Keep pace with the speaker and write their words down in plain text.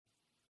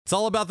It's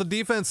all about the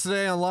defense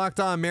today on Locked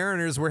On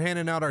Mariners. We're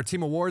handing out our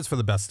team awards for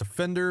the best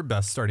defender,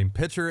 best starting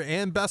pitcher,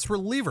 and best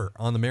reliever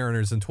on the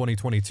Mariners in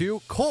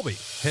 2022. Colby,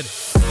 hit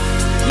it.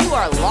 You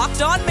are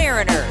Locked On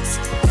Mariners,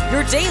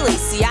 your daily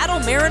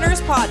Seattle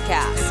Mariners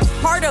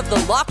podcast. Part of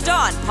the Locked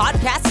On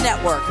Podcast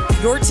Network,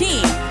 your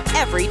team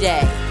every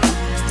day.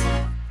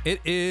 It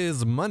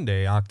is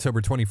Monday,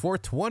 October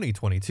 24th,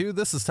 2022.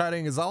 This is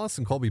Ty Gonzalez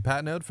and Colby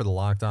Patnode for the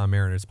Locked On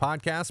Mariners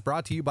podcast,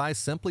 brought to you by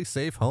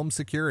SimpliSafe Home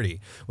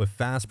Security. With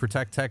Fast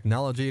Protect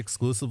technology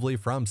exclusively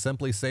from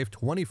SimpliSafe,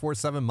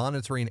 24/7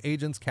 monitoring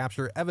agents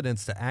capture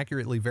evidence to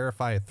accurately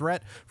verify a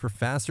threat for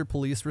faster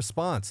police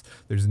response.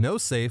 There's no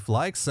safe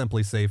like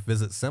SimpliSafe.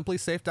 Visit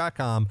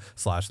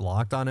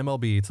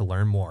simplisafe.com/lockedonmlb to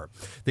learn more.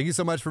 Thank you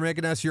so much for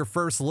making us your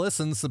first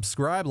listen.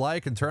 Subscribe,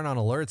 like, and turn on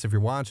alerts if you're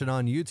watching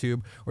on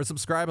YouTube, or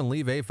subscribe and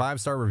leave a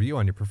 5-star review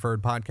on your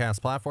preferred podcast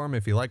platform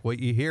if you like what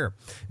you hear.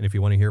 And if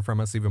you want to hear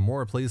from us even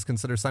more, please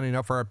consider signing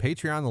up for our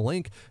Patreon. The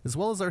link, as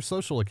well as our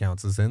social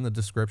accounts, is in the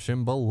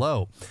description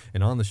below.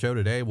 And on the show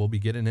today, we'll be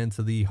getting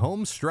into the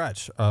home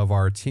stretch of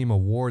our team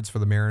awards for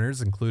the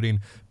Mariners, including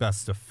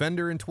Best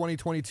Defender in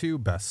 2022,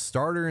 Best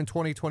Starter in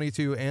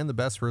 2022, and the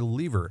Best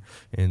Reliever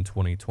in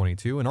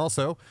 2022. And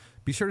also,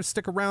 be sure to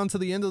stick around to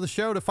the end of the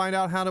show to find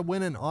out how to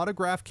win an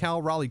autographed Cal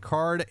Raleigh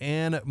card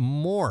and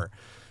more.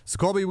 So,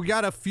 Colby, we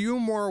got a few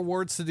more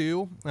awards to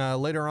do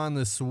later on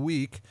this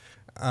week,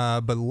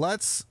 but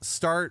let's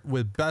start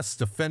with Best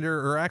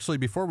Defender. Or actually,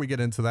 before we get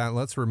into that,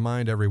 let's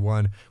remind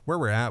everyone where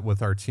we're at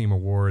with our team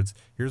awards.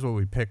 Here's what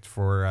we picked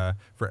for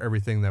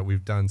everything that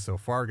we've done so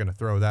far. Going to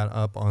throw that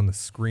up on the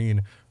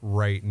screen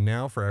right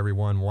now for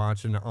everyone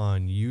watching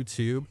on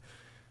YouTube.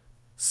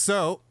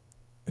 So,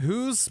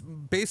 who's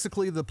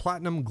basically the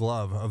platinum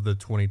glove of the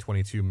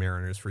 2022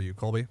 Mariners for you,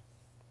 Colby?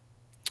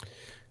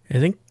 I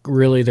think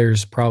really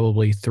there's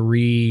probably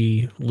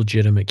three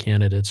legitimate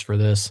candidates for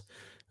this.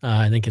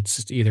 I think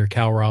it's either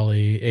Cal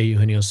Raleigh,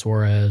 Eugenio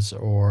Suarez,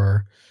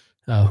 or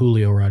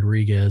Julio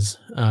Rodriguez.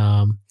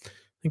 I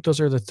think those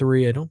are the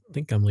three. I don't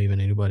think I'm leaving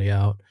anybody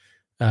out.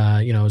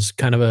 It was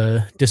kind of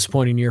a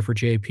disappointing year for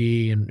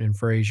JP and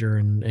Frazier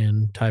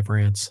and Ty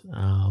France.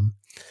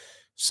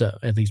 So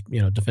at least,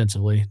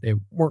 defensively, they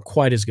weren't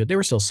quite as good. They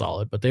were still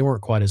solid, but they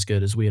weren't quite as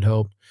good as we had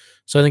hoped.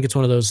 So I think it's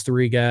one of those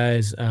three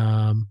guys.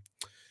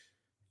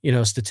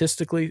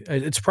 Statistically,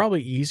 it's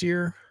probably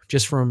easier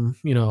just from,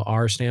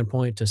 our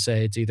standpoint to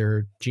say it's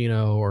either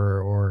Gino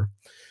or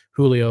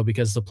Julio,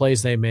 because the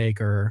plays they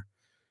make are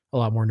a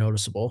lot more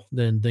noticeable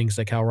than things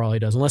that Cal Raleigh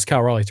does. Unless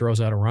Cal Raleigh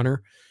throws out a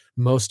runner,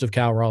 most of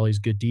Cal Raleigh's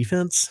good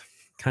defense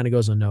kind of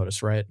goes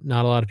unnoticed, right?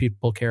 Not a lot of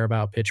people care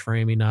about pitch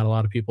framing. Not a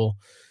lot of people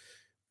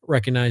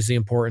recognize the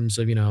importance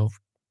of,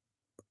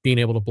 being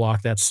able to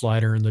block that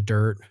slider in the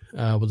dirt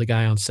with the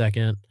guy on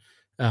second.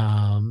 So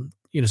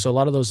a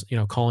lot of those,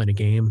 calling a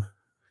game,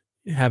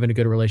 having a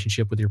good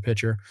relationship with your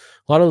pitcher,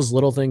 a lot of those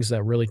little things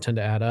that really tend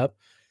to add up,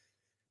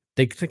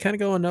 they kind of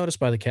go unnoticed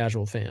by the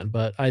casual fan.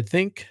 But I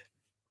think,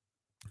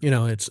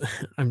 it's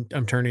I'm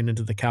turning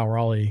into the Cal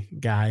Raleigh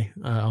guy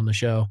on the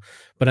show,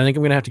 but I think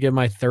I'm going to have to give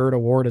my third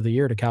award of the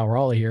year to Cal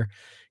Raleigh here.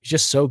 He's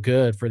just so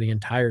good for the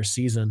entire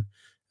season.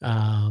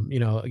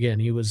 Again,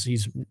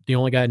 he's the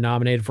only guy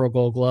nominated for a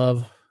Gold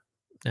Glove.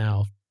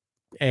 Now,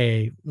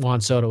 Juan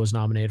Soto was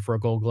nominated for a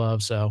Gold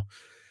Glove, so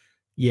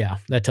yeah,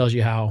 that tells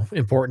you how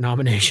important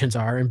nominations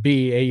are. And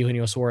B,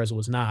 Eugenio Suarez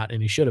was not,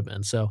 and he should have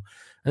been. So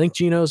I think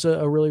Gino's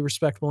a really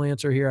respectable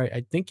answer here.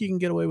 I think you can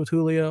get away with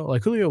Julio.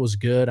 Like, Julio was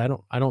good. I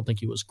don't think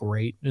he was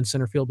great in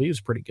center field, but he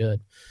was pretty good.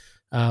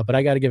 But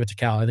I got to give it to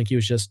Cal. I think he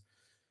was just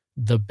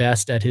the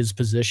best at his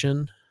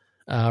position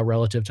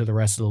relative to the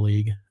rest of the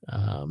league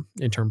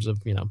in terms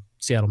of,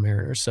 Seattle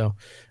Mariners. So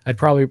I'd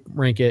probably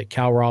rank it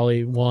Cal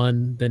Raleigh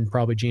 1, then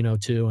probably Gino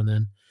 2, and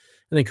then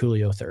I think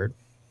Julio 3rd.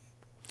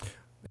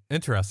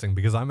 Interesting,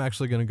 because I'm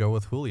actually going to go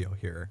with Julio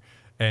here,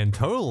 and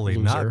totally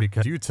Loser. Not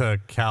because you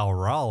took Cal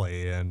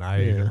Raleigh, and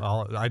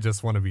I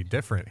just want to be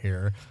different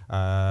here.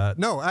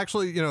 No,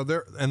 actually,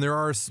 there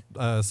are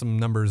some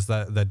numbers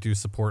that do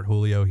support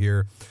Julio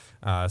here.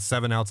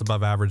 7 outs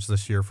above average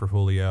this year for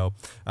Julio,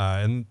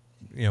 and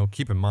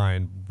keep in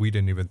mind, we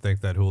didn't even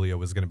think that Julio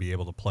was going to be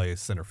able to play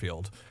center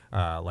field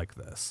like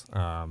this.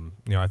 I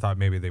thought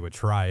maybe they would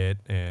try it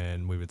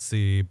and we would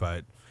see,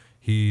 but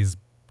he's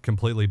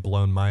completely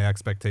blown my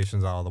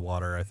expectations out of the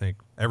water. I think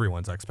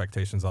everyone's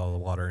expectations out of the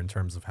water in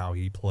terms of how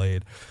he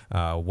played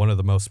one of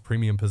the most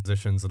premium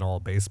positions in all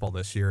of baseball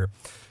this year.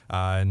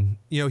 And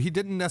he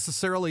didn't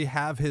necessarily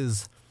have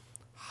his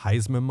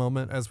Heisman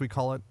moment, as we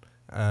call it,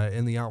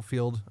 in the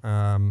outfield.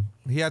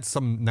 He had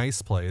some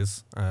nice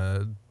plays,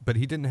 but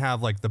he didn't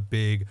have like the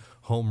big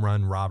home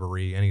run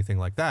robbery, anything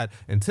like that,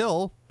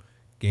 until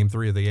Game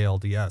 3 of the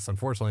ALDS.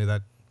 Unfortunately,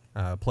 that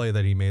play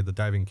that he made, the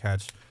diving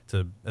catch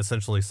to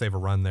essentially save a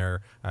run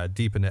there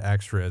deep into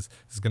extras,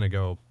 is going to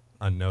go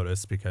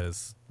unnoticed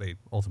because they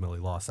ultimately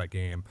lost that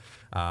game.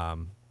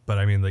 But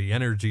I mean, the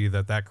energy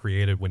that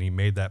created when he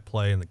made that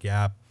play in the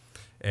gap,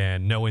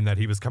 and knowing that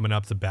he was coming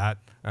up to bat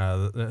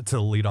to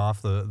lead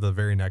off the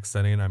very next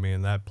inning. I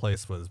mean, that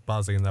place was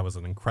buzzing. That was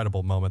an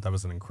incredible moment. That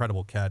was an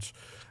incredible catch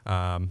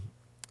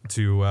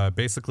to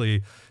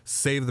basically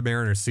save the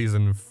Mariners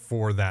season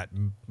for that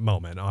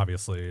moment.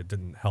 Obviously, it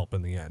didn't help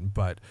in the end,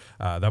 but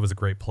that was a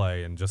great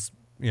play. And just,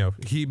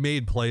 he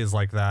made plays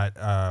like that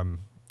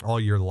all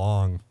year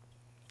long.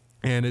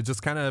 And it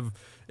just kind of,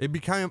 it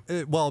became,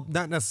 well,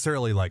 not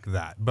necessarily like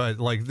that, but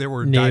like there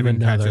were diving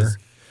catches.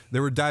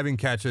 There were diving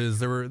catches.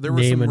 There were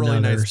some really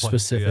nice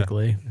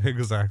specifically. Yeah,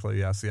 exactly.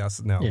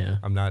 Yes. No, yeah.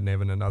 I'm not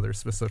naming another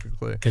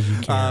specifically. Because you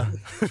can't.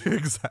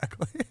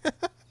 Exactly.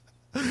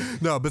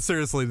 No, but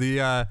seriously,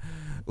 there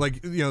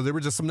were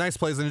just some nice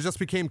plays, and it just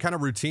became kind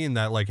of routine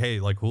that, like, hey,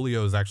 like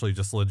Julio is actually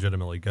just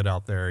legitimately good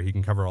out there. He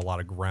can cover a lot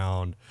of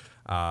ground,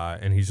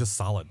 and he's just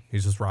solid.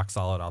 He's just rock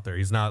solid out there.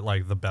 He's not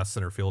like the best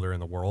center fielder in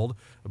the world,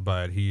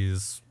 but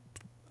he's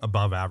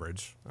above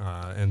average,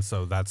 and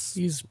so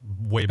he's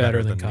way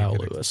better than Kyle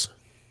Lewis.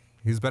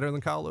 He's better than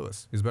Kyle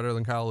Lewis.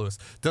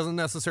 Doesn't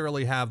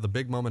necessarily have the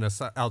big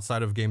moment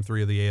outside of Game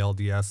 3 of the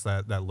ALDS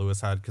that Lewis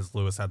had, because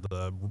Lewis had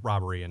the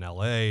robbery in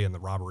LA and the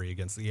robbery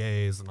against the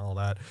A's and all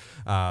that.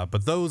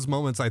 But those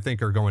moments, I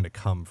think, are going to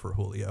come for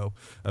Julio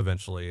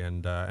eventually,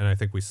 and I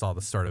think we saw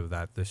the start of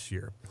that this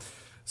year.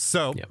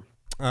 So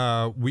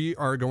we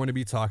are going to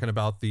be talking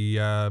about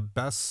the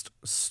best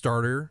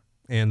starter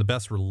and the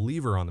best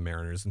reliever on the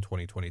Mariners in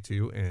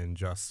 2022 in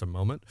just a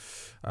moment.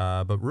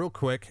 But real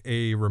quick,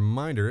 a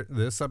reminder,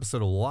 this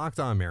episode of Locked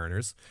On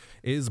Mariners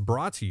is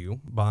brought to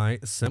you by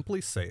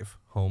Simply Safe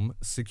Home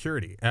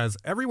Security. As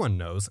everyone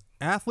knows,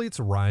 athletes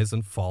rise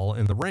and fall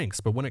in the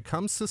ranks, but when it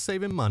comes to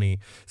saving money,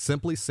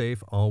 Simply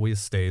Safe always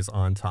stays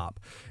on top.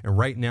 And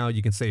right now,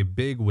 you can save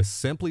big with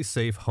Simply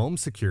Safe Home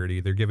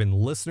Security. They're giving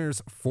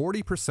listeners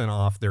 40%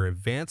 off their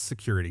advanced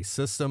security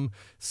system.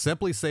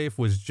 Simply Safe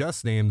was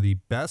just named the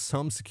best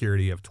home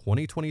security of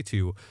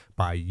 2022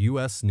 by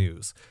US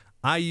News.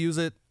 I use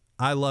it.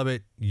 I love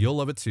it. You'll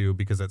love it too,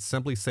 because at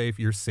Simply Safe,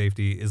 your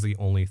safety is the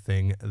only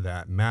thing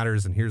that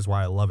matters. And here's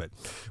why I love it.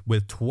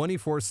 With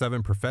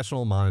 24/7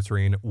 professional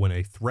monitoring, when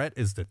a threat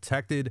is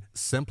detected,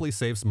 Simply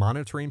Safe's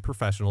monitoring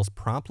professionals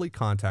promptly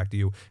contact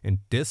you and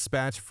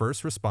dispatch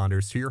first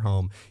responders to your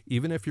home,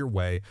 even if you're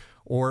away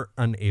or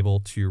unable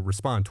to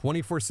respond.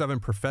 24/7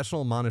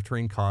 professional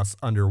monitoring costs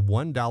under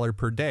 $1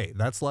 per day.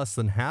 That's less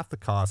than half the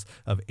cost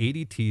of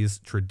ADT's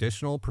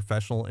traditional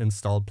professional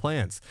installed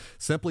plans.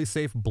 Simply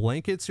Safe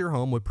blankets your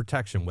home with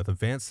protection with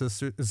advanced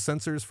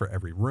sensors for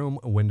every room,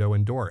 window,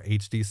 and door,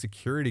 HD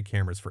security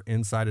cameras for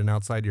inside and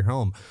outside your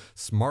home,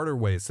 smarter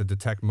ways to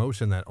detect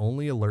motion that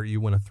only alert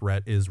you when a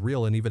threat is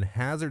real, and even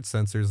hazard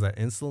sensors that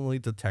instantly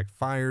detect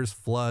fires,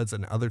 floods,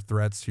 and other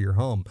threats to your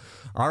home.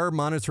 Our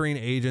monitoring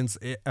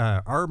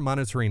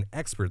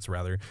experts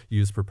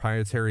use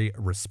proprietary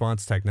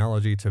response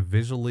technology to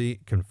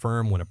visually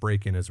confirm when a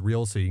break-in is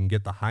real, so you can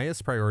get the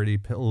highest priority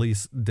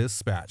police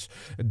dispatch.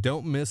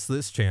 Don't miss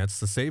this chance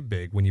to save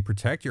big when you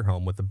protect your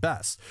home with the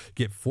best.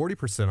 Get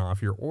 40%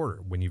 off your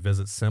order when you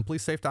visit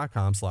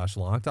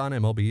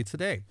simplysafe.com/lockedonmlb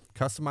today.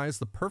 Customize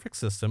the perfect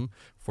system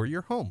for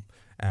your home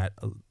at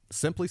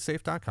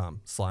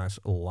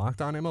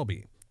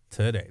simplysafe.com/lockedonmlb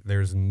today.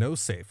 There's no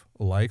safe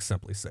like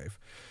Simply Safe.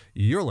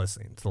 You're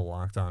listening to the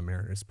Locked On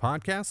Mariners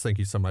podcast. Thank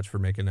you so much for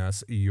making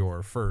us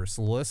your first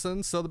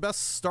listen. So the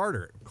best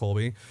starter,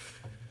 Colby,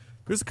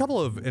 there's a couple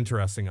of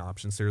interesting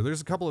options here.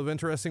 There's a couple of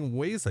interesting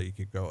ways that you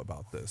could go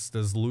about this.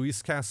 Does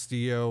Luis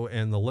Castillo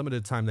and the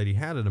limited time that he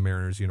had in a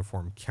Mariners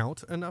uniform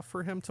count enough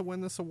for him to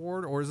win this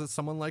award? Or is it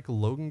someone like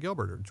Logan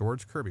Gilbert or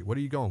George Kirby? What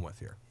are you going with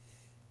here?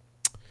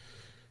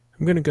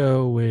 I'm going to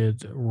go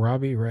with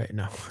Robbie Ray.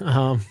 No.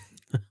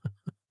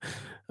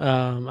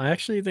 I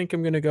actually think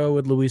I'm going to go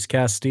with Luis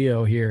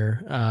Castillo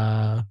here.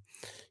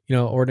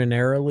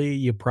 Ordinarily,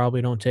 you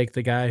probably don't take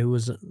the guy who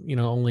was,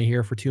 only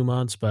here for 2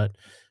 months, but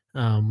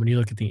when you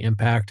look at the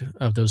impact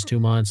of those 2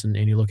 months and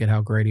you look at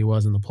how great he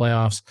was in the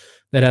playoffs,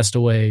 that has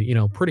to weigh,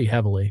 pretty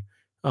heavily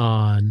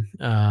on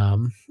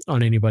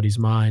anybody's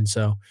mind.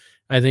 So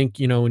I think,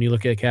 when you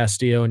look at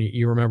Castillo and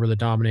you remember the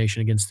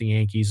domination against the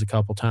Yankees a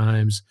couple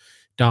times,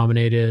 he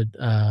dominated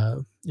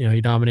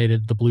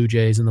the Blue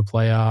Jays in the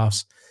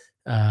playoffs,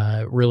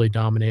 really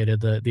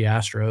dominated the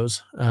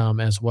Astros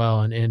as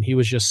well. And he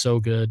was just so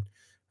good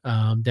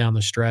down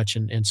the stretch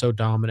and so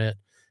dominant.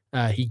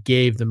 He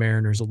gave the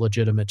Mariners a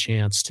legitimate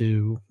chance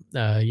to,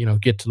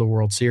 get to the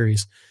World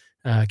Series.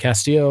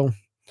 Castillo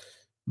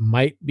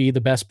might be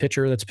the best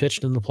pitcher that's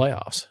pitched in the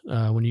playoffs.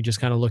 When you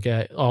just kind of look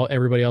at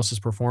everybody else's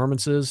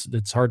performances,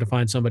 it's hard to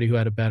find somebody who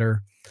had a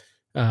better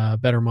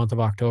month of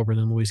October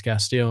than Luis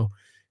Castillo.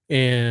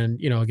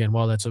 And, again,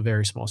 while that's a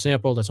very small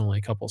sample, that's only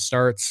a couple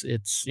starts.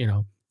 It's,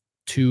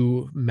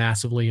 2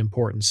 massively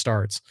important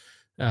starts.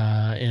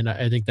 And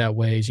I think that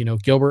weighs,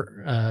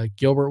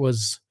 Gilbert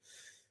was,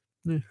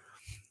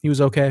 he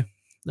was okay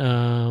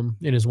in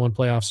his one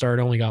playoff start,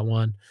 only got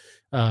one.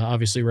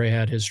 Obviously, Ray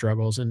had his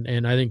struggles,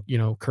 and I think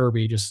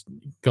Kirby just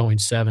going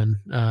 7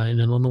 in an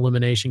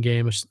elimination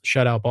game, a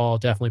shutout ball,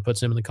 definitely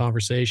puts him in the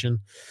conversation.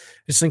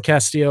 I just think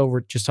Castillo.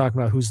 We're just talking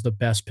about who's the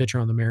best pitcher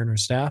on the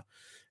Mariners staff.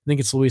 I think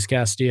it's Luis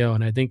Castillo,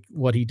 and I think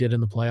what he did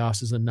in the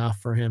playoffs is enough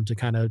for him to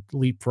kind of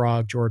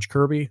leapfrog George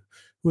Kirby,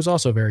 who was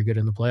also very good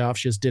in the playoffs,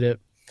 just did it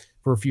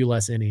for a few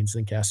less innings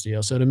than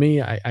Castillo. So to me,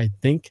 I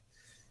think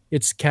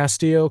it's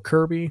Castillo,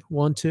 Kirby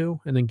 1,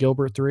 2, and then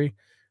Gilbert 3.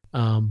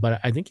 But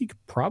I think you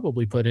could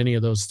probably put any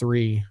of those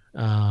 3,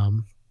 at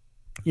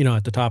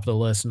the top of the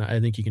list, and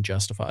I think you can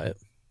justify it.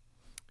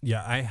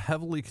 Yeah, I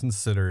heavily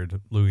considered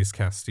Luis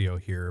Castillo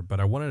here, but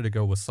I wanted to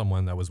go with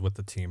someone that was with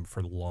the team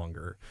for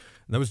longer.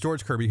 And that was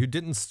George Kirby, who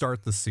didn't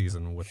start the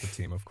season with the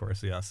team, of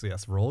course. Yes.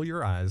 Roll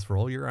your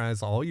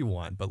eyes all you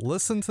want. But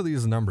listen to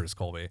these numbers,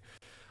 Colby.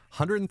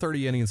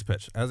 130 innings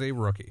pitched as a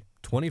rookie,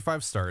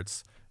 25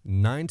 starts,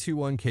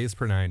 921 Ks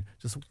per 9,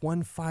 just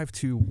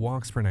 152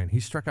 walks per 9. He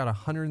struck out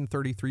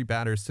 133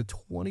 batters to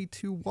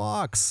 22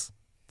 walks.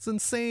 It's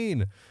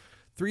insane.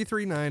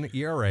 3.39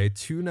 ERA,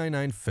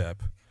 2.99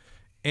 FIP.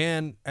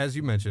 And as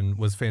you mentioned,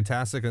 was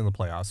fantastic in the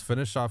playoffs,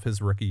 finished off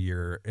his rookie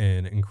year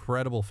in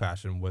incredible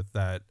fashion with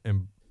that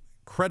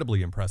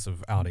incredibly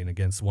impressive outing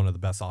against one of the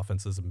best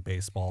offenses in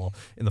baseball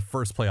in the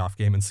first playoff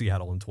game in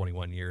Seattle in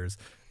 21 years.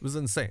 It was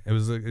insane. It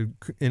was an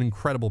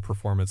incredible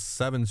performance,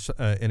 7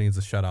 innings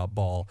of shutout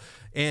ball.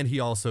 And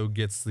he also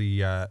gets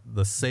the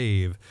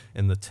save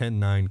in the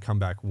 10-9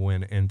 comeback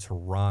win in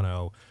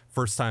Toronto.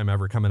 First time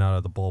ever coming out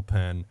of the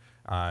bullpen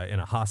in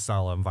a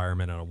hostile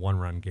environment in a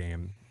 1-run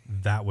game.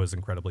 That was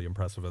incredibly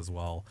impressive as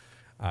well.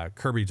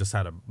 Kirby just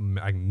had a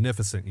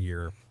magnificent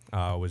year,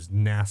 was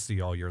nasty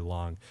all year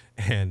long,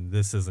 and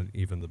this isn't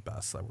even the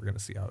best that we're going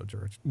to see out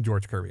of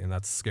George Kirby, and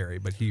that's scary,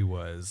 but he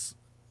was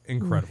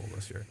incredible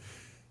this year.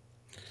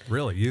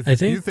 Really? You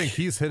think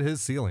he's hit his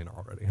ceiling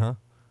already, huh?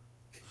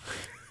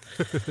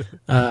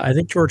 I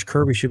think George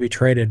Kirby should be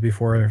traded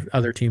before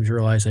other teams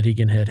realize that he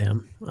can hit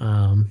him.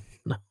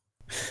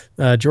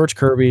 George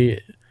Kirby...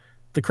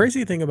 The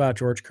crazy thing about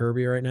George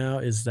Kirby right now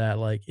is that,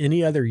 like,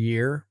 any other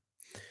year,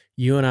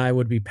 you and I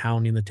would be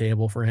pounding the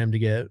table for him to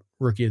get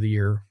Rookie of the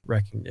Year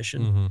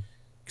recognition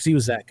because he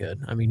was that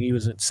good. I mean, he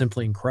was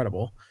simply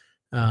incredible.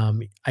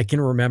 I can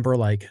remember,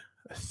 like,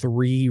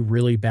 3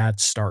 really bad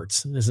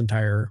starts in his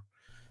entire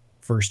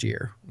first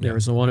year. There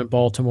was the one in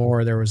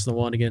Baltimore. There was the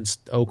one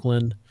against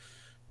Oakland.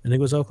 I think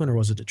it was Oakland, or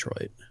was it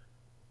Detroit?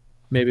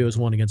 Maybe it was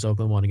one against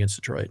Oakland, one against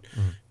Detroit.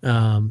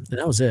 And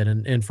that was it.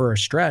 And for a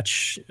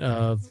stretch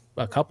of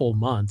a couple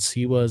months,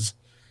 he was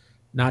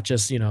not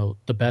just,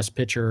 the best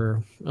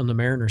pitcher on the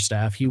Mariners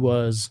staff. He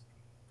was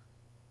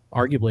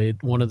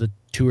arguably one of the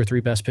 2 or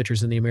 3 best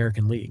pitchers in the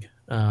American League.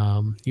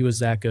 He was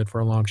that good for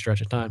a long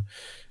stretch of time.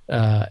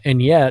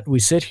 And yet we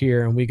sit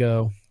here and we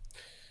go,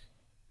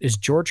 is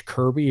George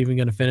Kirby even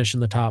going to finish in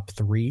the top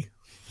 3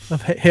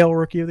 of Hale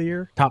Rookie of the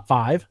Year? Top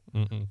 5?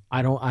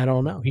 I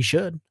don't know. He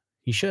should.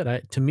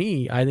 To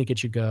me, I think it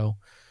should go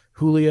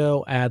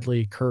Julio,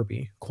 Adley,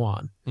 Kirby,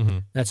 Kwan.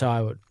 That's how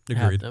I would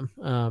have them.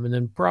 And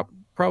then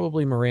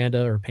probably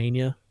Miranda or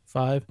Pena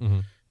 5.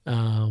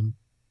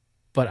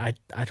 But I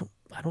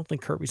don't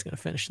think Kirby's going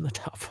to finish in the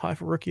top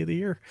 5 Rookie of the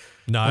Year.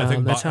 No, I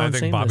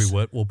think Bobby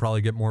Witt will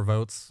probably get more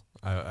votes.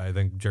 I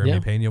think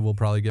Jeremy Pena will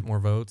probably get more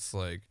votes.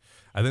 Like,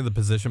 I think the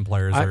position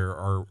players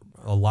are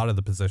a lot of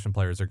the position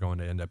players are going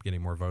to end up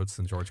getting more votes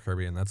than George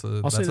Kirby, and that's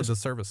a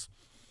disservice.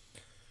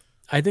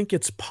 I think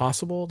it's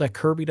possible that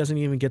Kirby doesn't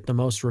even get the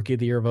most Rookie of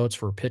the Year votes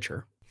for a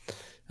pitcher.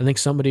 I think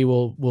somebody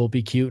will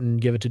be cute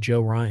and give it to Joe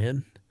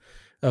Ryan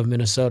of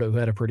Minnesota, who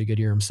had a pretty good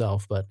year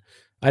himself. But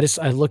I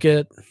look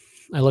at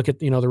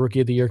the Rookie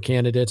of the Year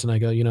candidates, and I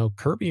go,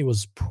 Kirby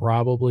was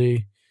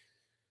probably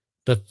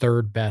the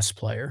 3rd best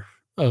player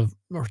or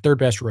 3rd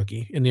best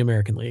rookie in the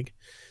American League,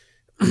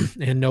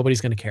 and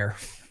nobody's going to care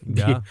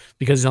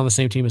because he's on the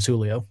same team as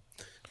Julio,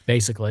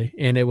 basically.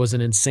 And it was an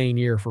insane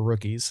year for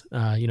rookies.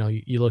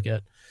 You look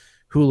at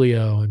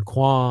Julio and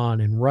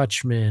Kwan and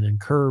Rutschman and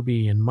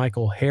Kirby and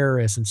Michael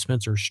Harris and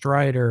Spencer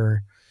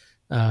Strider,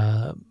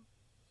 guy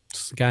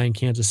in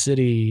Kansas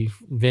City,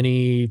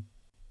 Vinny.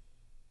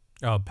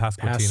 Oh,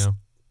 Pasquantino.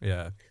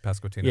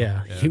 Pasquantino.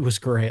 Yeah, he was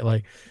great.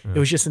 It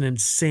was just an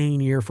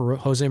insane year for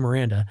Jose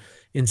Miranda,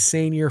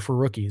 insane year for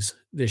rookies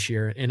this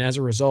year. And as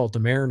a result, the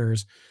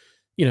Mariners,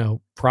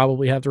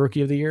 probably have the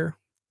Rookie of the Year,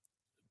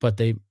 but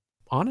they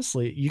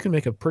honestly, you can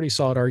make a pretty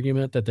solid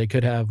argument that they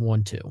could have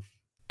 1, 2.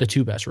 The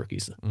 2 best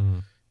rookies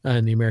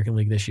in the American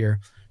League this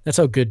year. That's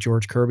how good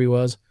George Kirby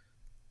was.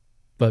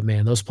 But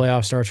man, those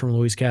playoff starts from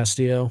Luis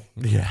Castillo.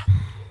 Yeah.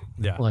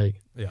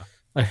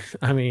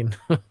 I mean,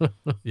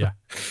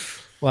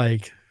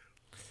 wow.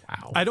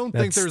 I don't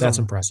think that's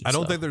impressive. I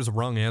don't think there's a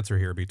wrong answer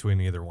here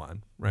between either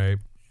one, right?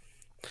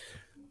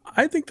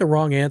 I think the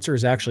wrong answer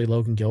is actually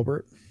Logan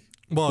Gilbert,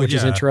 which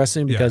is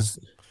interesting because,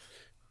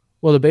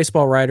 the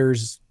Baseball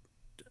Writers,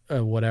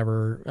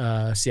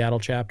 Seattle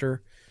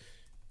chapter,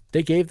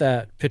 they gave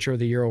that Pitcher of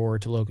the Year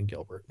award to Logan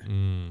Gilbert.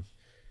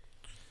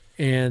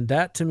 And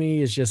that to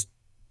me is just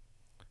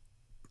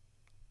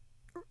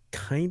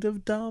kind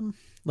of dumb.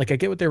 Like I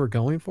get what they were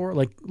going for.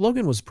 Like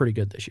Logan was pretty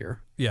good this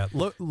year, Yeah,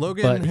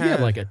 Logan but he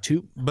had like a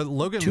but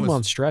Logan 2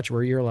 month stretch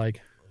where you're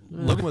like,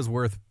 Logan was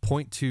worth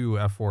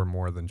 0.2 F4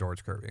 more than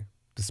George Kirby,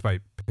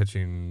 despite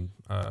pitching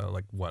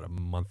like what, a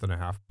month and a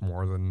half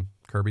more than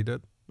Kirby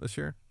did this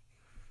year.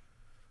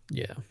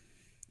 yeah,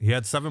 He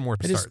had 7 more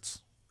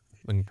starts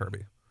than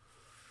Kirby.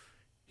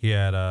 He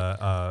had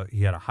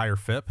a higher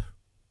FIP.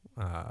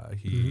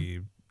 He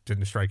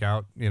didn't strike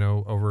out,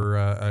 over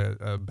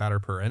a batter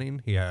per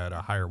inning. He had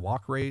a higher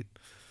walk rate.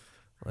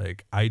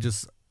 Like I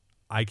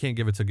can't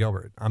give it to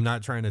Gilbert. I'm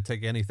not trying to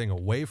take anything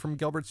away from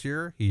Gilbert's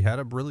year. He had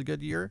a really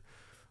good year,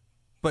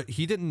 but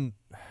he didn't.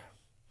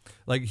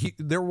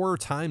 There were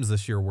times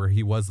this year where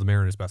he was the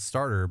Mariners' best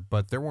starter,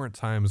 but there weren't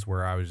times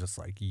where I was just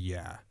like,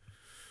 yeah.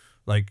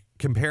 Now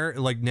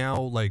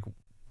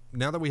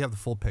that we have the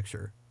full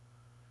picture,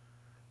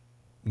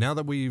 now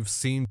that we've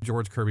seen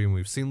George Kirby and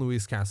we've seen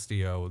Luis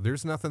Castillo,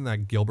 there's nothing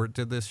that Gilbert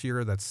did this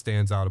year that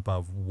stands out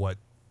above what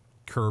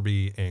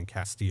Kirby and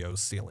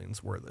Castillo's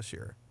ceilings were this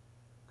year.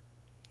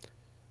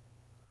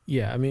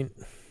 yeah. I mean,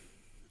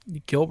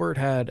 Gilbert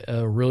had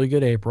a really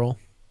good April,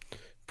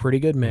 pretty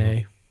good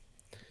May,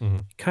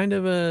 kind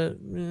of a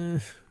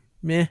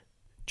meh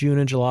June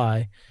and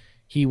July.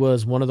 He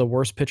was one of the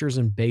worst pitchers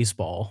in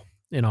baseball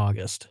in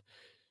August.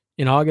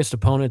 In August,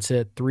 opponents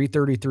hit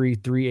 333,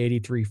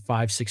 383,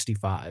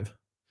 565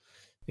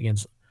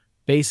 against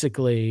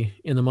basically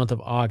in the month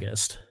of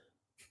August.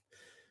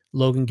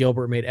 Logan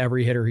Gilbert made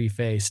every hitter he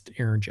faced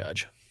Aaron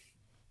Judge.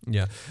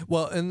 Yeah.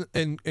 Well, and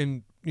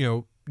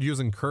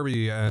using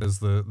Kirby as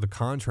the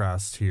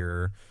contrast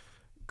here,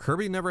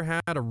 Kirby never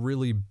had a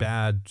really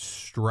bad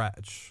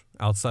stretch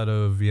outside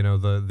of,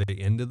 the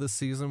end of the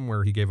season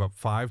where he gave up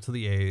 5 to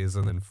the A's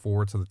and then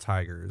 4 to the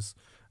Tigers,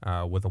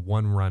 with a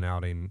 1-run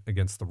outing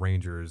against the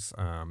Rangers,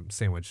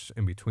 sandwiched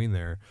in between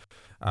there.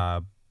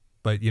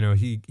 But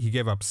he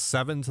gave up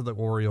 7 to the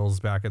Orioles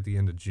back at the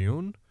end of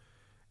June.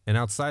 And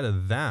outside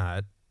of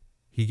that,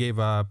 he gave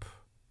up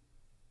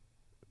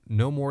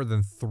no more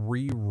than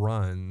 3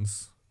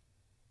 runs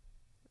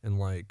in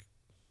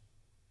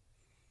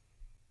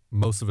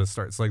most of his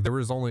starts.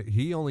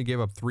 He only gave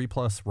up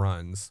 3+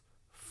 runs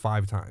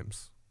 5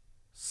 times,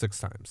 6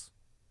 times.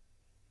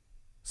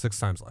 6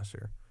 times last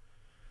year.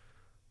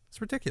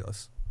 It's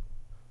ridiculous.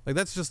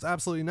 That's just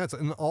absolutely nuts.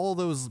 And all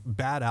those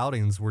bad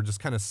outings were just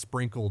kind of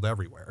sprinkled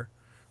everywhere,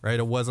 right?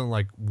 It wasn't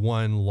like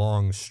one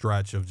long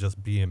stretch of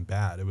just being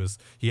bad. It was,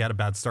 he had a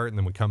bad start and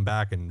then would come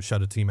back and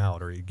shut a team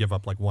out, or he'd give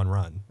up 1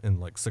 run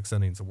in 6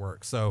 innings of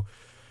work. So,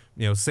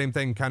 same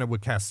thing kind of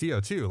with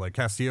Castillo too.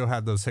 Castillo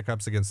had those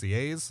hiccups against the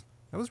A's.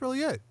 That was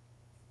really it.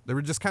 They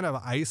were just kind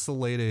of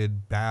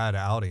isolated bad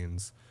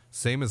outings,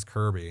 same as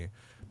Kirby.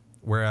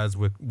 Whereas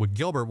with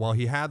Gilbert, while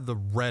he had the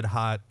red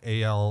hot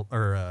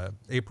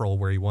April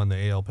where he won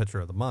the AL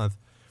Pitcher of the Month,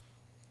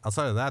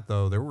 outside of that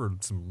though, there were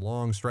some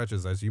long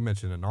stretches, as you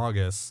mentioned, in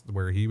August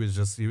where he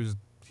just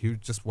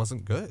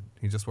wasn't good.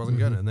 He just wasn't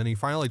good. And then he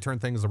finally turned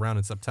things around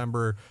in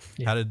September.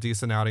 Had a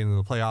decent outing in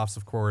the playoffs,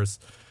 of course.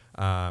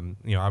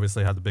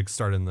 Obviously had the big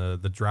start in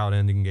the drought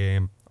ending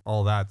game.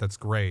 All that, that's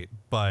great.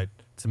 But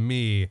to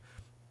me,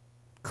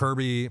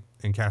 Kirby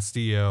and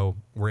Castillo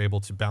were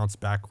able to bounce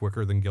back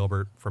quicker than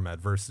Gilbert from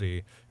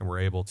adversity, and were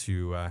able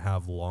to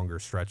have longer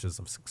stretches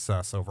of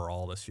success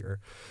overall this year.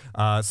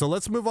 So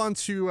let's move on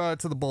to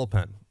the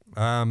bullpen.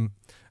 I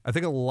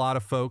think for a lot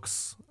of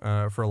folks,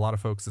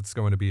 it's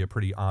going to be a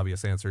pretty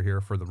obvious answer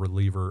here for the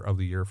reliever of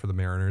the year for the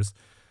Mariners.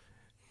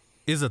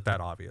 Is it that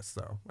obvious,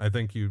 though? I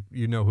think you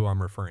know who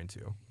I'm referring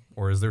to.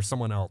 Or is there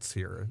someone else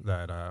here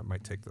that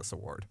might take this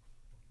award?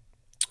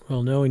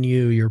 Well, knowing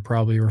you're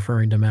probably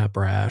referring to Matt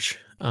Brash.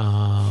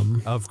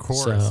 Of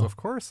course I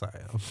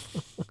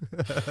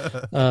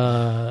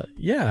am.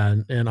 Yeah,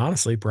 and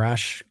honestly,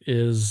 Brash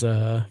is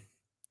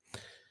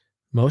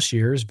most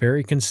years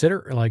very much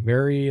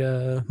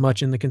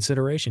in the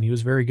consideration. He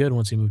was very good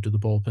once he moved to the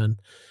bullpen.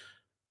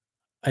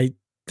 I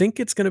think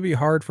it's going to be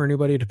hard for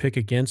anybody to pick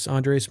against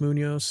Andres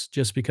Munoz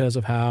just because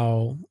of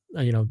how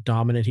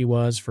dominant he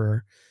was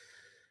for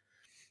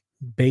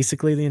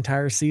basically the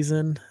entire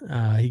season.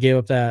 He gave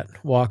up that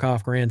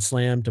walk-off grand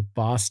slam to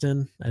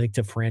Boston, I think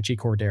to Franchi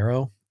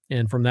Cordero.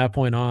 And from that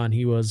point on,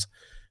 he was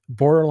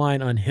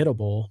borderline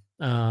unhittable.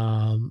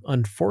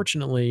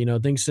 Unfortunately,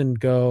 things didn't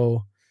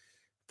go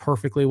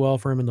perfectly well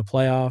for him in the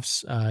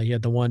playoffs. He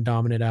had the one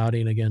dominant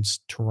outing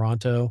against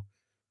Toronto.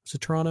 Was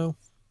it Toronto?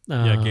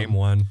 Game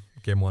one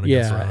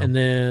against Toronto. And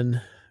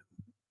then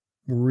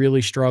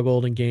really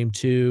struggled in game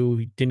 2.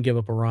 He didn't give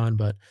up a run,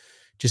 but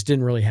just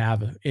didn't really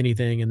have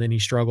anything. And then he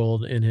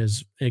struggled in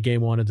game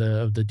 1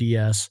 of the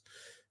DS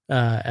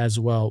as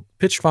well.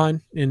 Pitched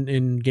fine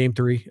in game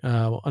 3.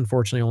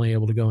 Unfortunately, only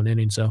able to go an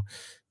inning. So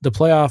the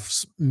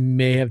playoffs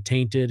may have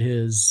tainted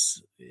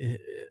his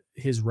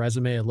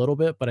resume a little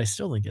bit, but I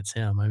still think it's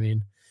him. I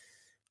mean,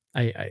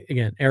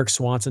 again, Eric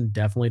Swanson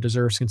definitely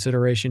deserves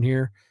consideration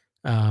here.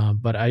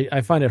 But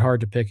I find it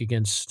hard to pick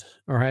against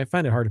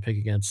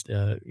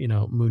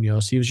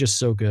Munoz. He was just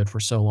so good for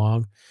so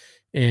long,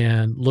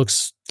 and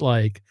looks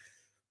like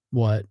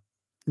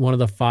one of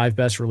the 5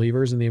 best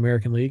relievers in the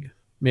American League,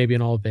 maybe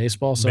in all of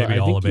baseball. So Maybe I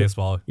all think of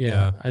baseball.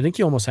 Yeah. I think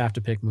you almost have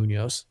to pick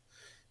Munoz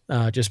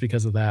just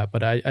because of that.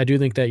 But I do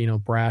think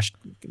that, Brash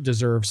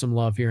deserves some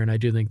love here. And I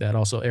do think that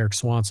also Eric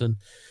Swanson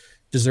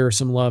deserves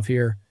some love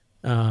here.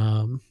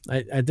 I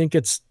think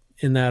it's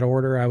in that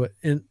order. I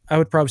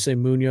would probably say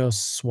Munoz,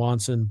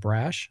 Swanson,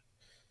 Brash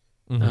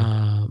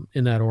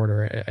in that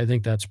order. I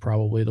think that's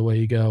probably the way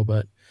you go.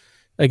 But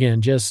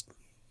again,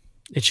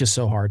 it's just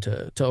so hard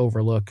to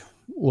overlook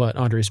what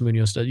Andres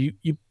Munoz does.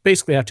 You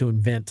basically have to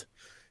invent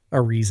a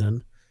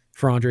reason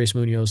for Andres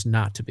Munoz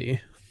not to be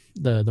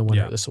the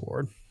winner of this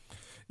award.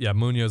 Yeah,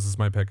 Munoz is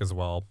my pick as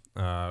well.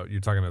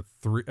 You're talking a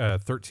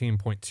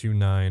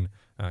 13.29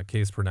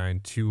 Ks per nine,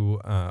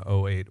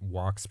 208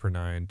 walks per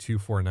nine,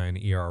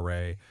 2.49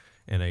 ERA,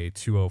 and a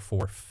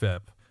 2.04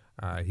 FIP.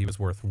 He was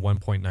worth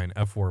 1.9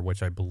 F4,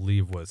 which I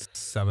believe was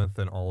 7th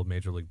in all of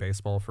Major League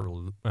Baseball for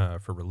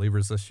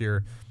relievers this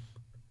year.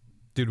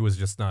 Dude was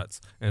just nuts,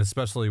 and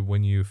especially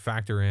when you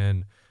factor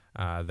in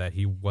that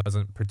he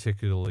wasn't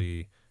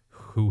particularly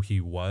who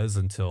he was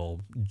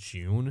until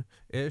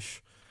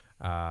June-ish.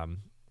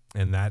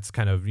 And that's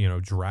kind of,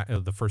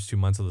 the first 2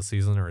 months of the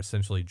season are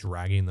essentially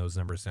dragging those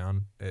numbers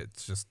down.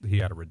 It's just, he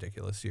had a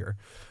ridiculous year.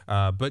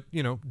 But,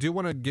 do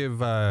want to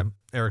give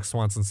Eric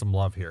Swanson some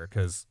love here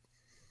because,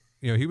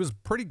 he was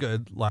pretty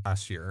good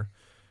last year,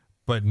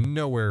 but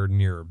nowhere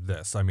near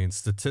this. I mean,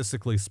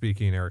 statistically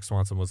speaking, Eric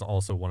Swanson was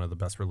also one of the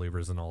best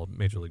relievers in all of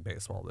Major League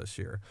Baseball this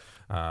year.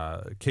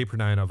 K per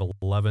nine of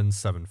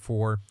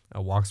 11.74,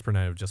 walks per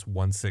nine of just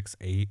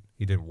 1.68.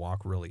 He didn't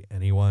walk really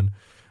anyone.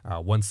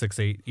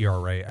 1.68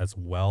 ERA as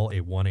well, a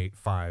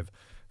 1.85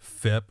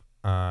 FIP,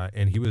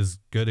 and he was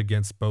good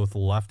against both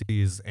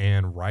lefties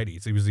and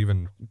righties. He was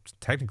even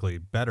technically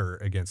better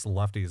against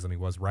lefties than he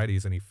was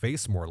righties, and he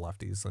faced more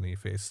lefties than he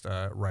faced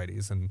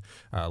righties. And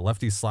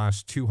lefties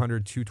slash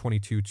 200,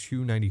 222,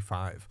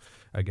 295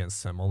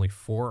 against him. Only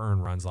 4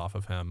 earned runs off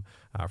of him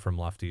from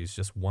lefties,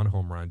 just 1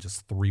 home run,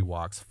 just 3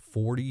 walks,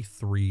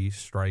 43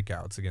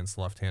 strikeouts against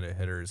left-handed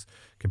hitters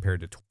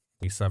compared to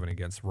 27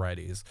 against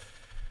righties.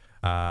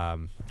 I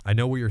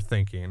know what you're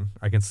thinking.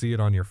 I can see it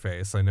on your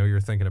face. I know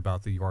you're thinking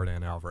about the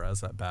Yordan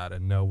Alvarez at bat,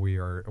 and no, we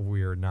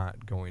are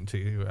not going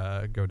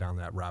to go down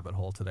that rabbit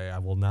hole today. I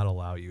will not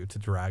allow you to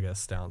drag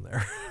us down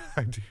there.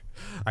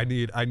 I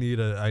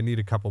need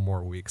a couple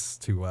more weeks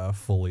to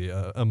fully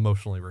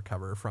emotionally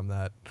recover from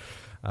that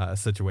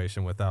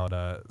situation without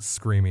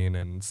screaming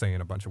and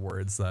saying a bunch of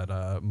words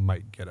that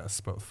might get us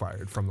both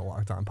fired from the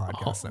Locked On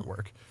Podcast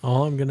Network.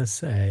 All I'm gonna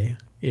say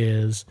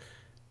is,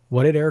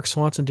 what did Eric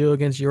Swanson do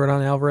against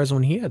Yordan Alvarez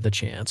when he had the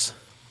chance?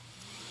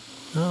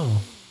 Swanson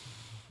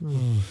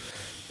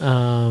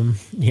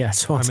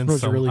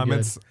was really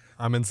good.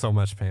 I'm in so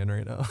much pain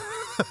right now.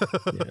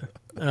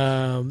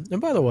 And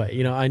by the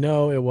way, I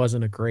know it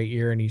wasn't a great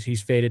year, and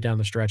he's faded down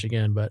the stretch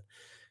again, but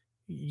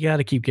you got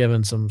to keep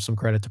giving some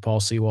credit to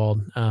Paul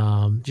Sewald.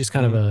 Just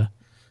kind of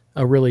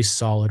a really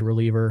solid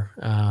reliever.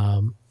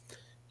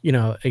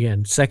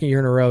 Again, second year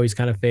in a row, he's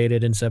kind of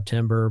faded in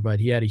September, but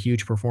he had a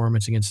huge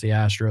performance against the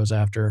Astros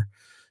after,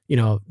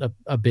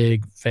 a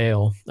big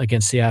fail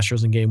against the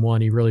Astros in game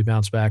 1. He really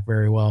bounced back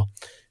very well.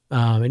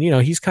 And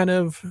he's kind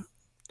of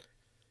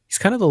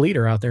the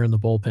leader out there in the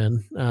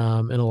bullpen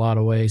in a lot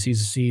of ways.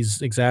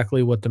 He's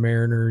exactly what the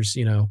Mariners,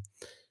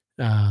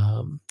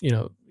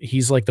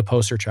 he's like the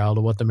poster child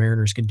of what the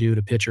Mariners can do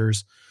to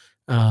pitchers.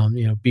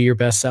 Be your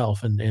best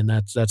self. And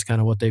that's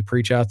kind of what they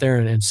preach out there.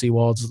 And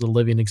Sewald's the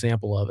living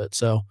example of it.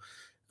 So,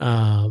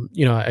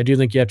 I do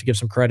think you have to give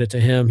some credit to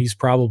him. He's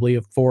probably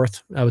a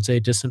fourth, I would say a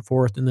distant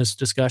fourth in this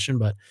discussion,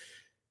 but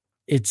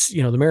it's,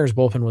 the Mariners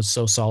bullpen was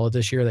so solid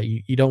this year that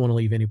you don't want to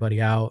leave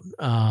anybody out.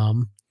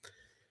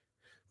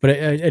 But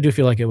I do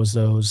feel like it was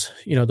those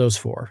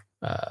 4,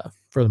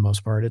 for the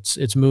most part.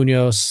 It's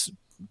Munoz,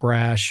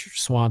 Brash,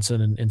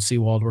 Swanson, and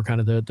Sewald were kind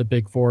of the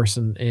big force.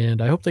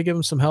 And I hope they give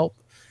him some help.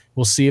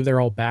 We'll see if they're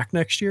all back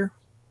next year.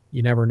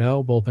 You never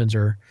know. Bullpens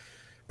are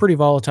pretty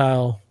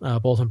volatile,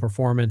 both in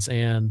performance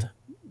and,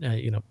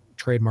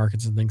 trade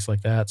markets and things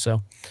like that.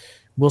 So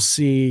we'll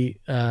see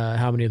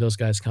how many of those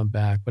guys come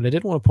back. But I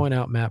did want to point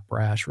out Matt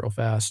Brash real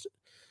fast.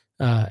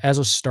 As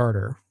a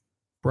starter,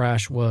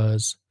 Brash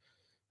was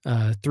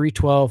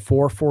 312,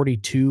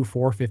 442,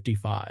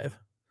 455.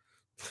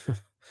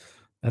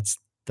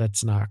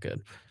 That's not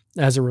good.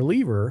 As a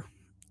reliever,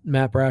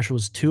 Matt Brash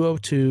was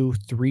 202,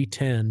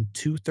 310,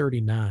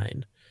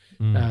 239.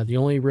 The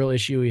only real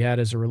issue he had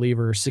as a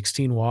reliever,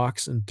 16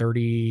 walks and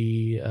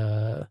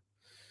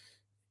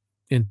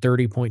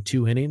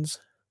 30.2 innings.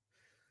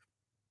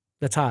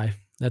 That's high.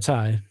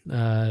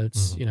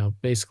 It's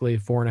basically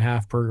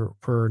 4.5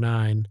 per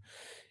 9.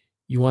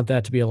 You want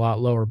that to be a lot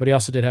lower, but he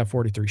also did have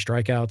 43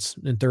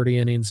 strikeouts in 30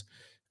 innings.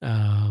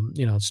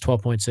 It's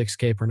 12.6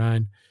 K per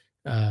 9.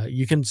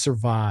 You can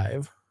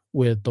survive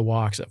with the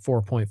walks at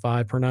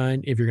 4.5 per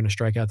 9 if you're going to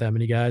strike out that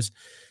many guys.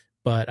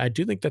 But I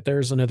do think that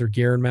there's another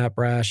gear in Matt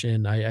Brash,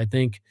 and I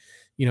think,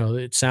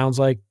 it sounds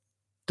like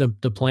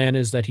the plan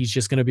is that he's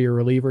just going to be a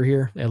reliever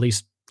here, at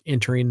least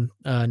entering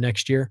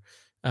next year.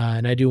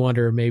 And I do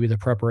wonder if maybe the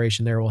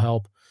preparation there will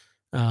help.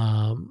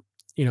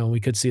 We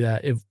could see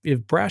that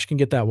if Brash can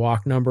get that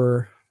walk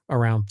number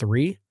around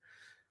 3,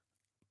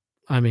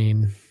 I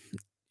mean,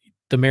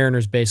 the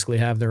Mariners basically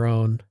have their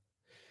own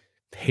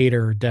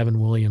Hader, Devin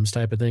Williams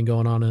type of thing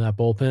going on in that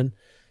bullpen,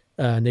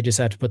 and they just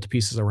have to put the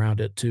pieces around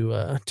it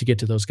to get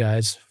to those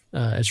guys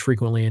as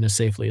frequently and as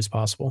safely as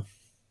possible.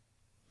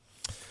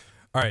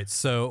 All right,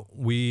 so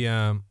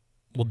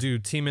we'll do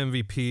team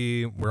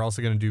MVP. We're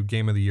also going to do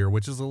game of the year,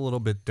 which is a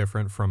little bit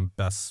different from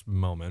best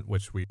moment,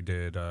 which we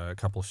did a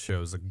couple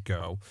shows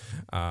ago.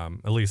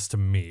 At least to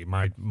me,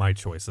 my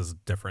choice is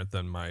different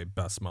than my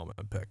best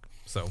moment pick.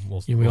 So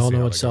we all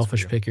know what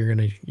selfish pick you're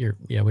gonna.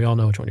 We all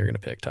know which one you're gonna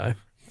pick, Ty.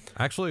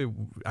 Actually,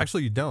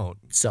 you don't.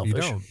 Selfish.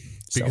 You don't,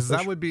 because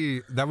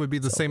selfish. that would be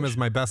the same as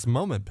my best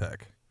moment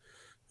pick.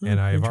 Hmm, and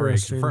I've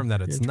already confirmed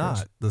that it's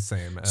not the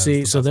same.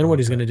 As so then what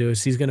he's going to do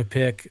is he's going to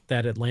pick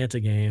that Atlanta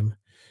game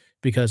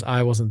because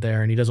I wasn't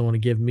there, and he doesn't want to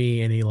give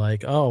me any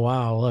like, oh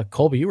wow, look,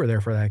 Colby, you were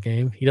there for that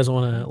game. He doesn't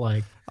want to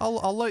like.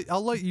 I'll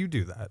let you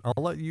do that.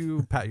 I'll let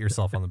you pat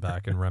yourself on the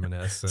back and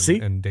reminisce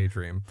and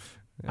daydream.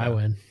 Yeah.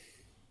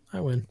 I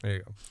win. There you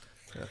go.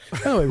 Yeah.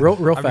 By the way,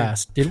 real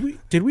fast.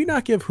 Did we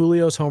not give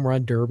Julio's home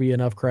run derby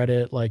enough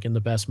credit, like in the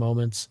best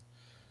moments?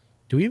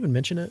 Do we even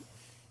mention it?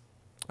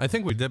 I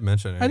think we did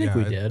mention it. I think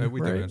we did.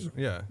 We right? did mention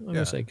it. Yeah.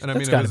 And I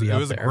mean, it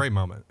was a great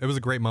moment. It was a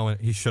great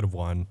moment. He should have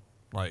won.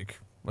 Like,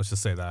 let's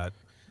just say that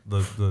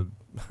the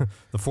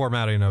the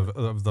formatting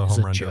of the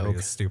home run derby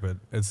is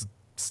stupid. It's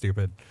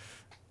stupid.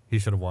 He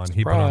should have won.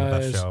 He put on the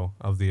best show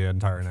of the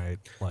entire night.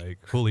 Like,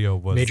 Julio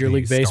was Major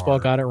League Baseball star.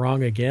 got it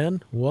wrong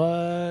again.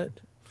 What?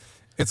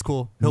 It's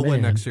cool. He'll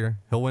win next year.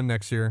 He'll win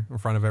next year in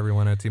front of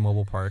everyone at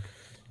T-Mobile Park,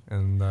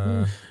 and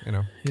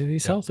if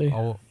he's healthy,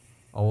 all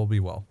will be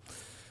well.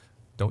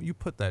 Don't you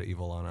put that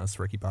evil on us,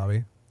 Ricky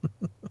Bobby.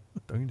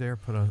 Don't you dare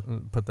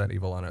put that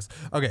evil on us.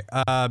 Okay,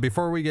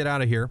 before we get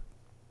out of here,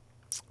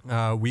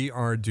 we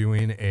are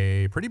doing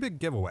a pretty big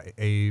giveaway,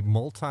 a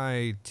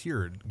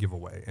multi-tiered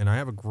giveaway, and I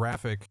have a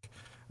graphic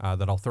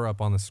that I'll throw up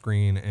on the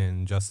screen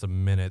in just a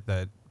minute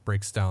that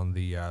breaks down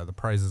the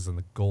prizes and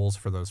the goals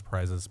for those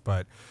prizes.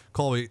 But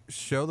Colby,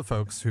 show the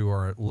folks who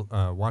are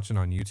watching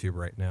on YouTube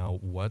right now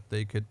what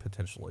they could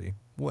potentially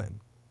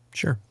win.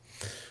 Sure.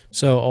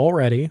 So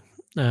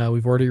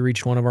we've already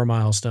reached one of our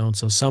milestones.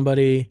 So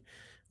somebody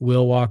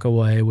will walk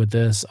away with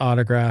this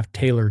autographed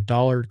Taylor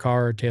Dollard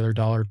card. Taylor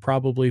Dollard,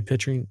 probably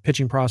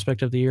pitching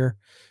prospect of the year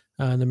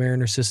in the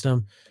Mariner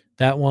system.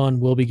 That one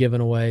will be given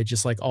away,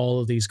 just like all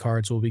of these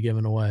cards will be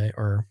given away,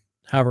 or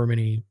however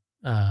many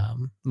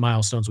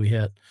milestones we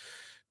hit.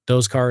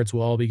 Those cards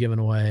will all be given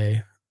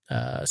away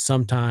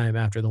sometime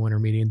after the winter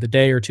meeting. The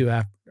day or two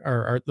after,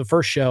 or the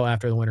first show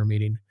after the winter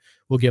meeting,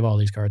 we'll give all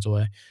these cards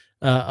away.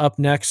 Up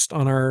next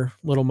on our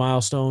little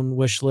milestone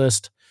wish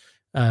list,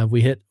 if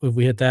we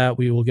hit that,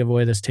 we will give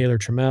away this Taylor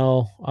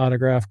Trammell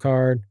autograph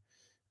card.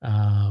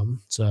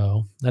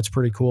 So that's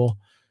pretty cool.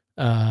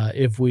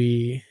 If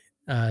we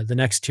the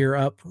next tier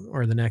up,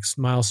 or the next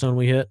milestone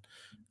we hit,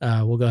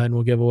 we'll go ahead and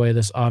we'll give away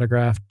this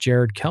autographed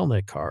Jared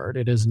Kelnick card.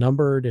 It is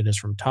numbered. It is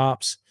from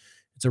Topps.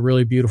 It's a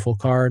really beautiful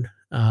card.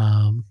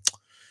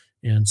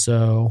 And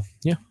so,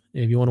 yeah,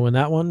 if you want to win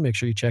that one, make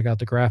sure you check out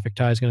the graphic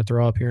Ty's going to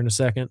throw up here in a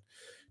second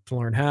to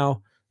learn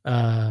how.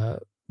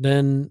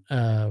 Then,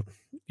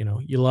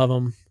 you love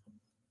them.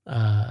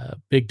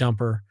 Big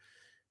Dumper.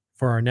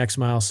 For our next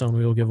milestone,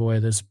 we will give away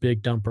this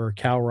Big Dumper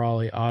Cal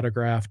Raleigh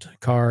autographed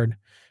card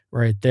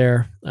right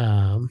there.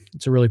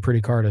 It's a really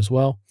pretty card as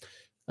well.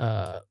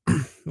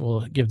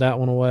 We'll give that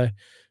one away.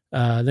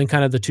 Then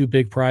kind of the two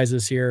big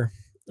prizes here,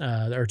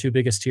 our two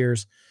biggest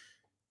tiers.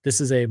 This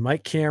is a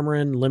Mike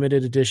Cameron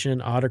limited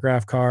edition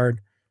autograph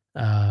card.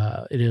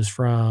 It is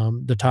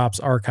from the Topps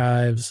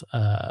archives.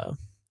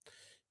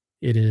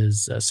 It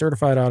is a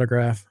certified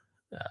autograph.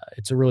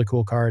 It's a really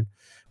cool card.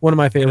 One of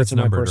my favorites in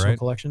my personal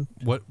collection.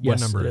 What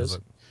number is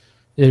it?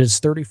 It is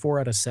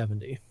 34 out of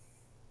 70.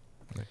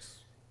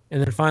 Nice.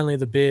 And then finally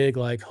the big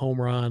home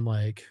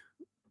run,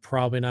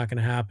 probably not going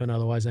to happen.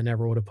 Otherwise I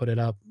never would have put it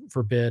up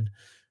for bid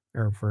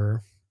or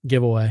for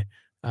giveaway.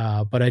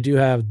 But I do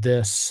have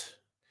this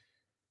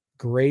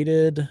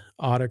graded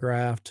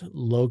autographed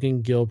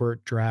Logan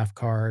Gilbert draft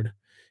card.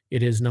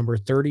 It is number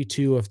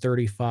 32 of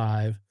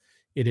 35.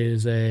 It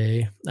is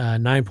a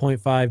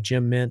 9.5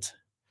 Gem Mint,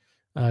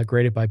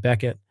 graded by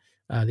Beckett.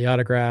 The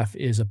autograph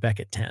is a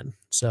Beckett 10.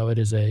 So it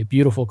is a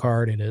beautiful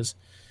card. It is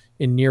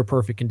in near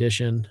perfect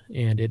condition,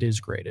 and it is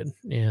graded.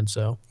 And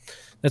so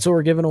that's what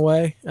we're giving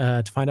away.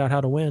 To find out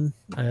how to win,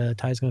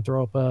 Ty's going to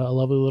throw up a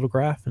lovely little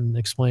graph and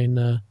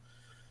explain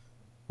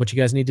what you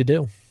guys need to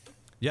do.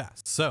 Yeah.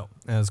 So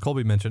as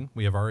Colby mentioned,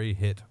 we have already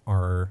hit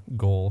our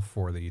goal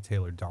for the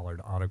Taylor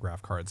Dollard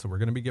autograph card. So we're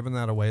going to be giving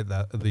that away.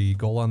 The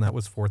goal on that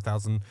was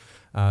 4,000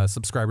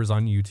 subscribers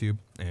on YouTube,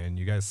 and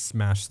you guys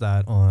smashed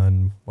that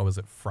on, what was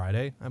it,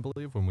 Friday, I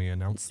believe, when we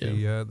announced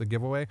the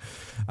giveaway.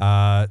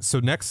 So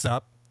next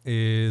up,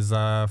 is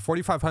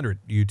 4,500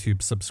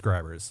 YouTube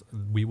subscribers.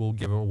 We will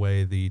give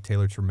away the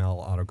Taylor Trammell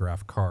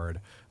autograph card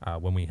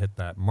when we hit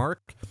that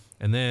mark.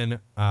 And then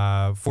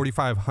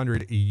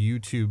 4,500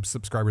 YouTube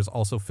subscribers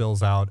also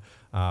fills out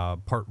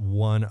part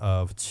 1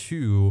 of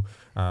 2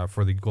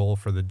 for the goal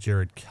for the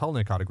Jared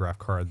Kelenic autograph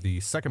card. The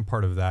second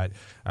part of that,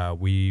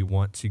 we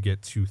want to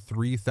get to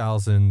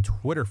 3,000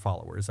 Twitter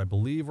followers. I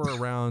believe we're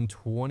around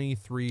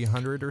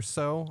 2,300 or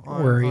so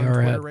on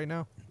Twitter right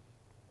now.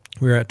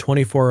 We're at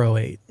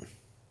 2,408.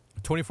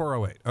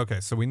 2,408. Okay,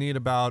 so we need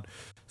about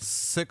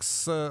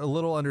a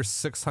little under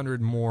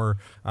 600 more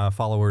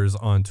followers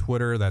on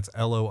Twitter. That's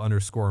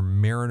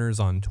LO_Mariners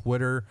on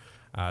Twitter.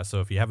 So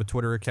if you have a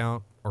Twitter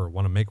account or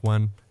want to make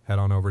one, head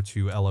on over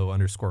to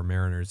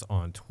LO_Mariners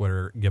on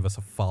Twitter. Give us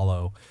a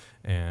follow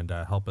and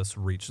help us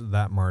reach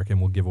that mark, and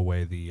we'll give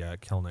away the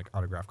Kelenic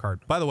autograph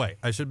card. By the way,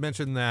 I should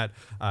mention that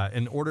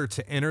in order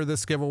to enter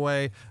this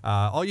giveaway,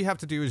 all you have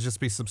to do is just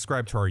be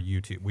subscribed to our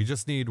YouTube. We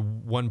just need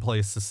one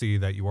place to see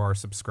that you are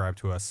subscribed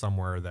to us,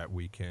 somewhere that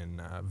we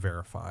can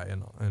verify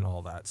and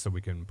all that, so we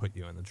can put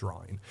you in the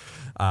drawing.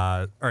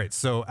 All right,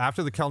 so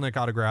after the Kelenic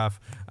autograph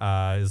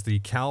is the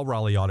Cal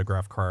Raleigh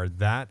autograph card.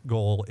 That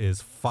goal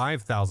is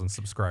 5,000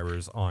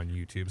 subscribers on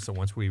YouTube. So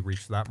once we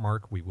reach that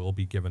mark, we will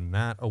be giving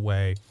that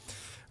away.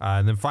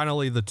 And then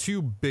finally, the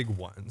two big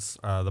ones,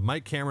 the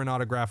Mike Cameron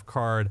autograph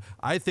card.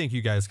 I think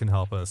you guys can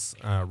help us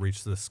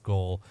reach this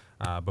goal,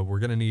 but we're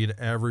going to need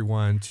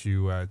everyone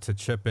to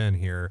chip in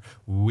here.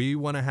 We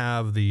want to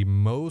have the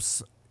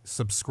most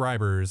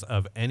subscribers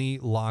of any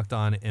Locked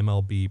On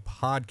MLB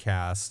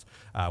podcast.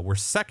 We're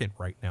second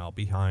right now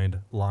behind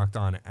Locked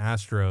On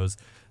Astros.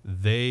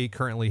 They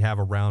currently have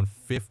around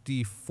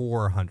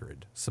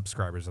 5,400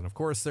 subscribers. And of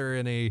course, they're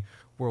in a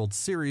World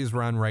Series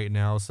run right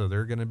now, so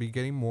they're going to be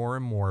getting more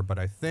and more. But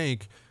I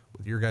think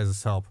with your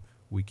guys' help,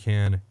 we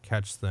can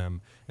catch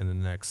them in the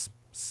next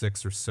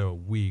 6 or so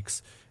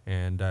weeks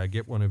and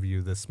get one of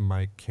you this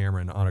Mike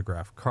Cameron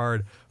autograph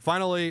card.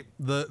 Finally,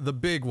 the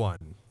big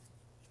one.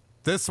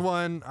 This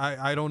one,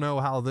 I don't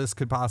know how this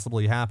could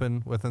possibly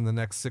happen within the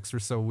next 6 or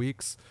so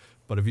weeks.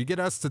 But if you get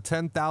us to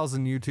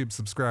 10,000 YouTube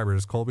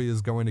subscribers, Colby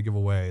is going to give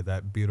away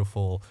that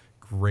beautiful,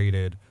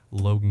 graded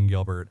Logan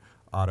Gilbert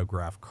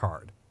autograph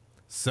card.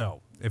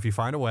 So if you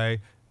find a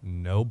way,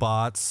 no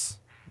bots,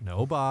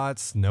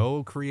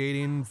 no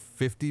creating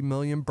 50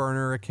 million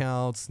burner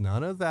accounts,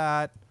 none of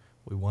that.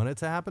 We want it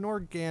to happen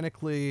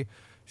organically.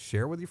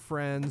 Share with your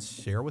friends,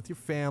 share with your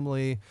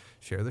family,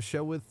 share the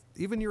show with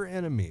even your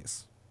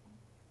enemies.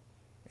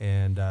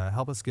 And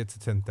help us get to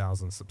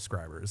 10,000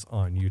 subscribers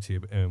on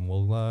YouTube, and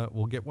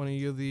we'll get one of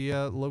you the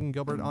Logan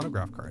Gilbert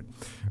autograph card.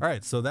 All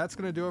right, so that's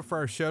going to do it for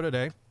our show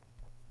today.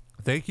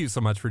 Thank you so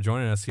much for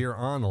joining us here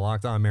on the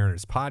Locked On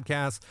Mariners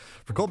podcast.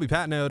 For Colby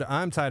Patnode,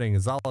 I'm Titan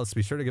Gonzalez.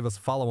 Be sure to give us a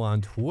follow on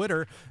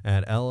Twitter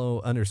at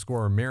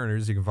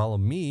LO_Mariners. You can follow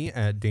me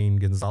at Dane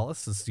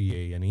Gonzalez, that's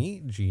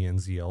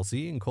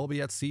DaneGNZLZ, and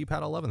Colby at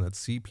CPAT11,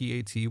 that's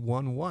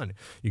CPAT11.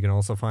 You can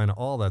also find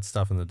all that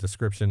stuff in the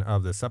description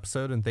of this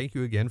episode, and thank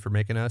you again for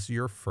making us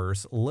your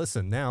first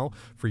listen. Now,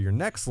 for your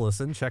next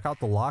listen, check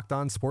out the Locked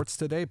On Sports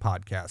Today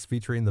podcast,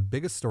 featuring the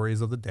biggest stories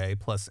of the day,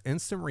 plus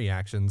instant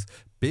reactions,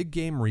 big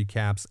game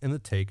recaps, and the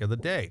take of the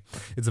day.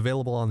 It's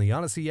available on the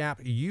Odyssey app,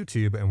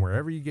 YouTube, and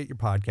wherever you get your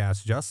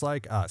podcasts, just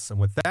like us. And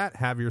with that,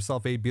 have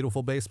yourself a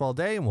beautiful baseball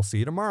day, and we'll see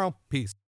you tomorrow. Peace.